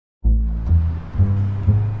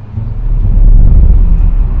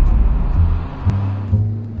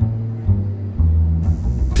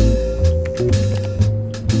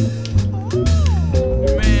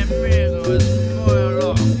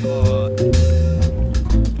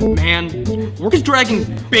Work is dragging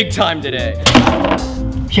big time today.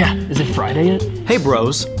 Yeah, is it Friday yet? Hey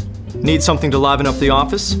bros, need something to liven up the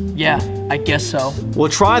office? Yeah, I guess so. Well,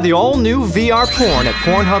 try the all-new VR porn at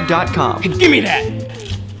Pornhub.com. Hey, give me that!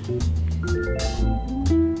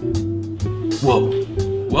 Whoa.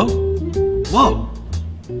 Whoa. Whoa.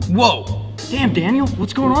 Whoa. Damn, Daniel,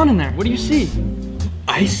 what's going on in there? What do you see?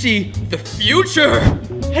 I see the future!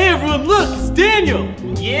 Hey everyone, look, it's Daniel!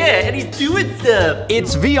 Yeah, and he's doing stuff.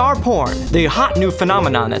 It's VR porn, the hot new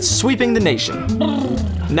phenomenon that's sweeping the nation.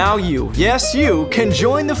 Now you, yes you, can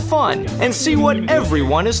join the fun and see what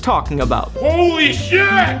everyone is talking about. Holy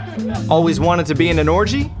shit! Always wanted to be in an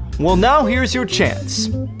orgy? Well, now here's your chance.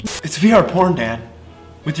 It's VR porn, Dad.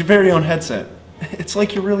 With your very own headset. It's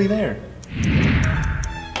like you're really there.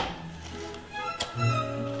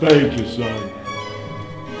 Thank you, son.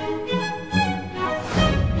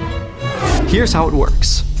 Here's how it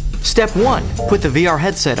works. Step 1, put the VR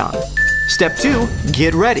headset on. Step 2,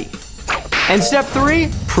 get ready. And step 3,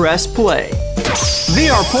 press play.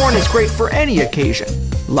 VR porn is great for any occasion,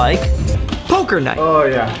 like poker night. Oh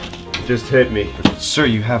yeah, just hit me. Sir,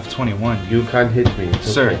 you have 21. You can't hit me.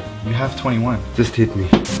 It's Sir, okay. you have 21. Just hit me.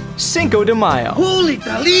 Cinco de Mayo. Holy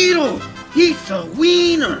Toledo! He's a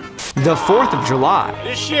wiener! The 4th of July.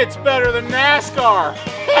 This shit's better than NASCAR.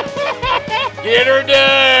 Get her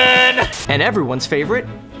done! And everyone's favorite,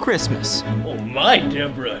 Christmas. Oh my,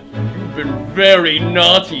 Deborah, you've been very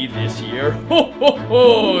naughty this year. Ho ho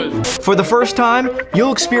ho! For the first time,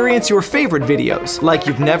 you'll experience your favorite videos like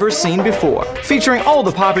you've never seen before, featuring all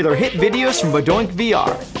the popular hit videos from BaDoink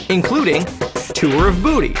VR, including Tour of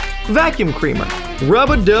Booty, Vacuum Creamer,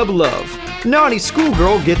 Rub-a-Dub Love, Naughty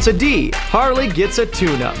Schoolgirl Gets a D, Harley Gets a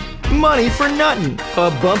Tune-Up, Money for Nuttin', A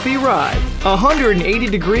Bumpy Ride, 180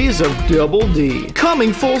 Degrees of Double D,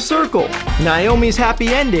 Coming Full Circle, Naomi's Happy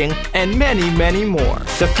Ending, and many, many more.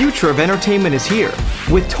 The future of entertainment is here,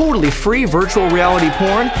 with totally free virtual reality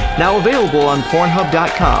porn now available on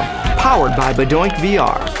Pornhub.com, powered by BaDoink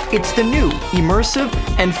VR. It's the new, immersive,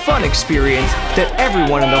 and fun experience that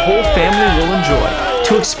everyone in the whole family will enjoy.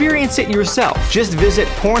 To experience it yourself, just visit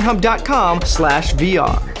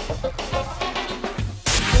Pornhub.com/VR.